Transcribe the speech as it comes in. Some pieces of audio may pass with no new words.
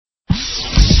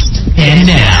And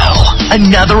now,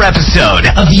 another episode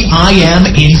of the I Am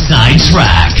Inside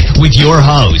Track with your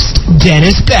host,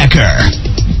 Dennis Becker.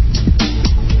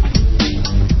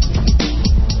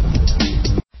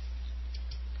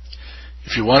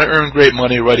 If you want to earn great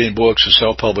money writing books or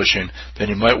self-publishing, then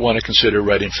you might want to consider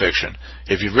writing fiction.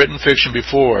 If you've written fiction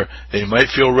before, then you might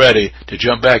feel ready to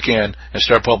jump back in and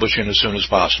start publishing as soon as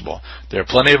possible. There are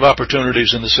plenty of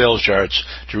opportunities in the sales charts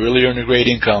to really earn a great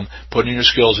income, putting your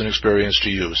skills and experience to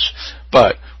use.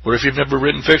 But what if you've never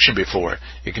written fiction before?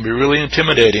 It can be really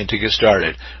intimidating to get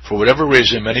started. For whatever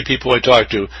reason, many people I talk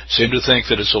to seem to think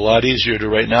that it's a lot easier to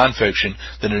write nonfiction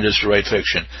than it is to write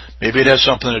fiction. Maybe it has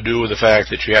something to do with the fact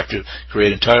that you have to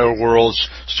create entire worlds,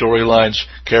 storylines,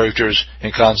 characters,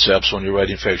 and concepts when you're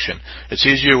writing fiction. It's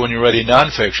easier when you're writing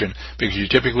nonfiction because you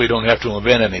typically don't have to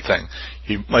invent anything.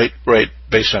 You might write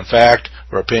based on fact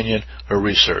or opinion or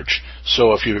research.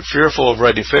 So if you're fearful of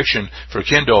writing fiction for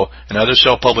Kindle and other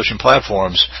self-publishing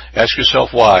platforms, ask yourself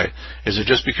why. Is it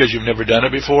just because you've never done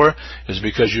it before? Is it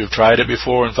because you've tried it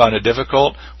before and found it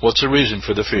difficult? What's the reason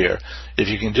for the fear? If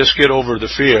you can just get over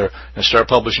the fear and start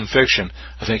publishing fiction,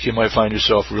 I think you might find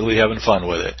yourself really having fun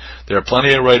with it. There are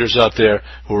plenty of writers out there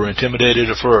who were intimidated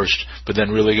at first, but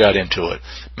then really got into it.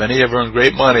 Many have earned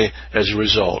great money as a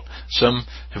result. Some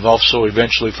have also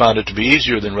eventually found it to be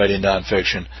easier than writing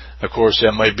nonfiction. Of course,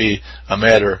 that might be a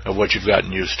matter of what you've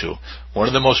gotten used to. One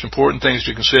of the most important things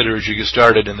to consider as you get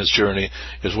started in this journey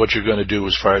is what you're going to do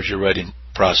as far as your writing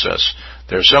process.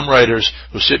 There are some writers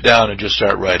who sit down and just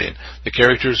start writing. The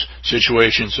characters,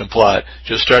 situations, and plot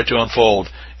just start to unfold,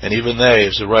 and even they,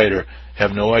 as the writer,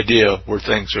 have no idea where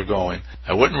things are going.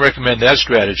 I wouldn't recommend that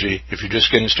strategy if you're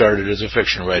just getting started as a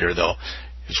fiction writer, though.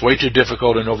 It's way too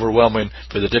difficult and overwhelming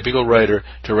for the typical writer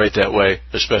to write that way,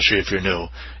 especially if you're new.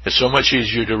 It's so much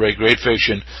easier to write great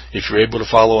fiction if you're able to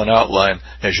follow an outline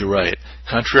as you write.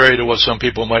 Contrary to what some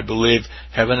people might believe,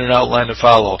 having an outline to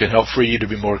follow can help free you to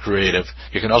be more creative.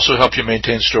 It can also help you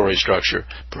maintain story structure.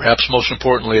 Perhaps most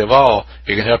importantly of all,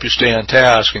 it can help you stay on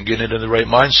task and get into the right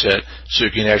mindset so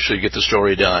you can actually get the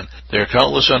story done. There are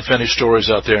countless unfinished stories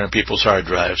out there in people's hard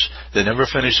drives. They never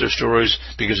finish their stories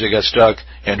because they got stuck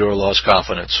and or lost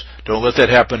confidence. Don't let that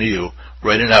happen to you.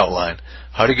 Write an outline.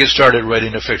 How to get started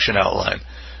writing a fiction outline.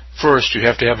 First, you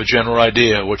have to have a general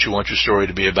idea of what you want your story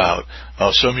to be about. I'll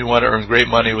assume you want to earn great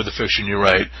money with the fiction you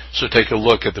write, so take a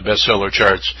look at the bestseller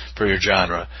charts for your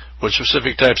genre. What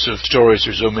specific types of stories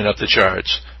are zooming up the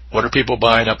charts? What are people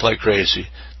buying up like crazy?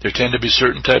 There tend to be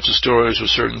certain types of stories with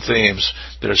certain themes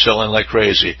that are selling like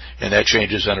crazy, and that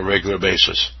changes on a regular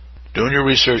basis. Doing your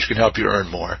research can help you earn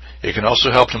more. It can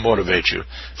also help to motivate you.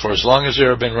 For as long as there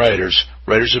have been writers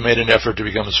have made an effort to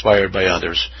become inspired by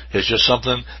others. It's just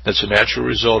something that's a natural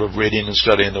result of reading and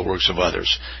studying the works of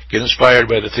others. Get inspired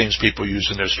by the themes people use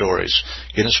in their stories.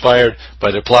 Get inspired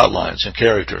by their plot lines and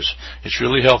characters. It's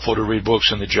really helpful to read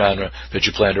books in the genre that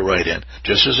you plan to write in.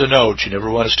 Just as a note, you never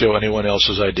want to steal anyone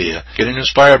else's idea. Getting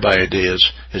inspired by ideas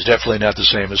is definitely not the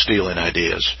same as stealing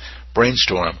ideas.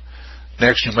 Brainstorm.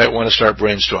 Next, you might want to start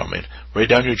brainstorming. Write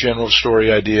down your general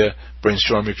story idea,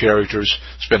 brainstorm your characters,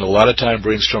 spend a lot of time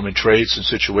brainstorming traits and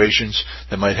situations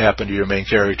that might happen to your main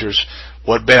characters.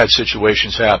 What bad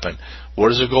situations happen?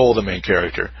 What is the goal of the main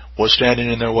character? What's standing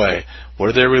in their way? What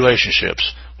are their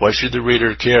relationships? Why should the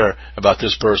reader care about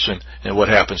this person and what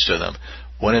happens to them?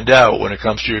 When in doubt, when it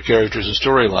comes to your characters and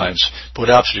storylines,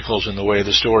 put obstacles in the way of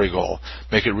the story goal.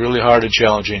 Make it really hard and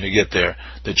challenging to get there.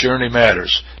 The journey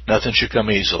matters. Nothing should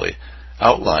come easily.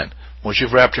 Outline. Once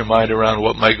you've wrapped your mind around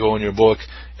what might go in your book,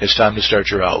 it's time to start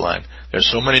your outline. There's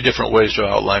so many different ways to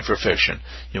outline for fiction.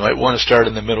 You might want to start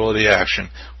in the middle of the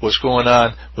action. What's going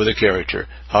on with a character?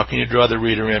 How can you draw the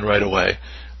reader in right away?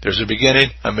 There's a beginning,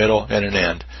 a middle, and an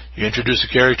end. You introduce the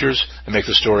characters and make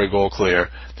the story goal clear.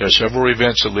 There are several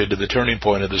events that lead to the turning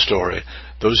point of the story.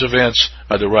 Those events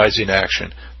are the rising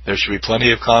action. There should be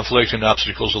plenty of conflict and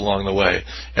obstacles along the way.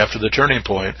 After the turning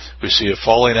point, we see a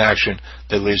falling action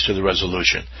that leads to the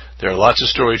resolution. There are lots of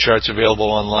story charts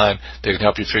available online that can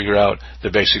help you figure out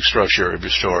the basic structure of your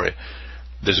story.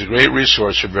 There's a great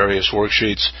resource for various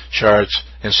worksheets, charts,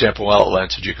 and sample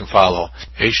outlines that you can follow.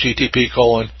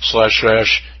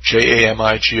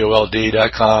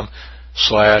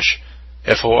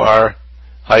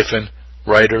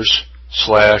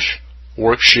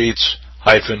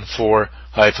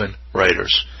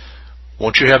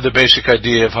 Once you have the basic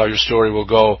idea of how your story will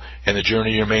go and the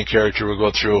journey your main character will go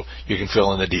through, you can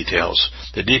fill in the details.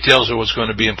 The details are what's going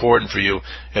to be important for you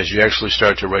as you actually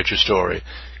start to write your story.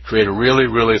 Create a really,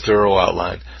 really thorough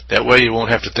outline. That way you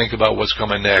won't have to think about what's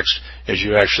coming next as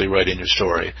you're actually writing your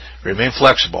story. Remain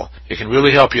flexible. It can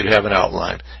really help you to have an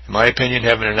outline. In my opinion,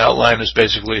 having an outline is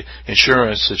basically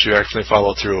insurance that you actually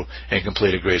follow through and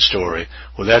complete a great story.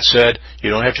 With that said, you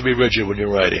don't have to be rigid when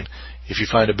you're writing. If you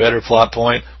find a better plot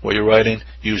point while you're writing,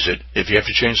 use it. If you have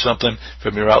to change something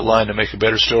from your outline to make a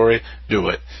better story, do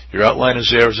it. Your outline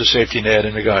is there as a safety net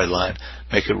and a guideline.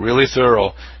 Make it really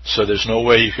thorough so there's no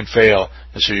way you can fail,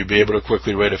 and so you'll be able to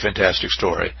quickly write a fantastic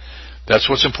story. That's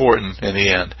what's important in the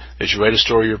end, that you write a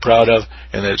story you're proud of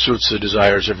and that it suits the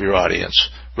desires of your audience.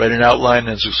 Write an outline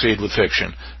and succeed with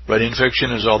fiction. Writing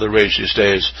fiction is all the rage these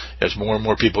days as more and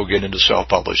more people get into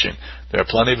self-publishing. There are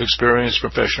plenty of experienced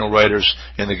professional writers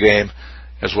in the game,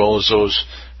 as well as those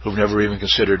who've never even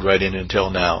considered writing until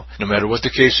now. No matter what the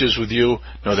case is with you,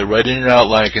 know that writing an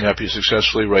outline can help you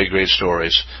successfully write great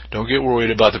stories. Don't get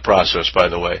worried about the process, by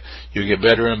the way. You get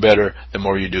better and better the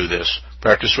more you do this.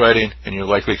 Practice writing, and you'll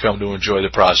likely come to enjoy the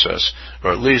process,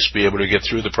 or at least be able to get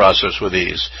through the process with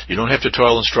ease. You don't have to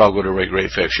toil and struggle to write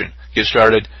great fiction. Get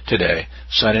started today.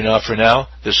 Signing off for now,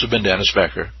 this has been Dennis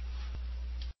Becker.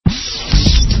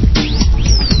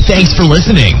 Thanks for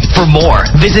listening. For more,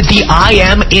 visit the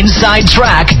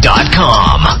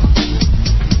IamInsideTrack.com.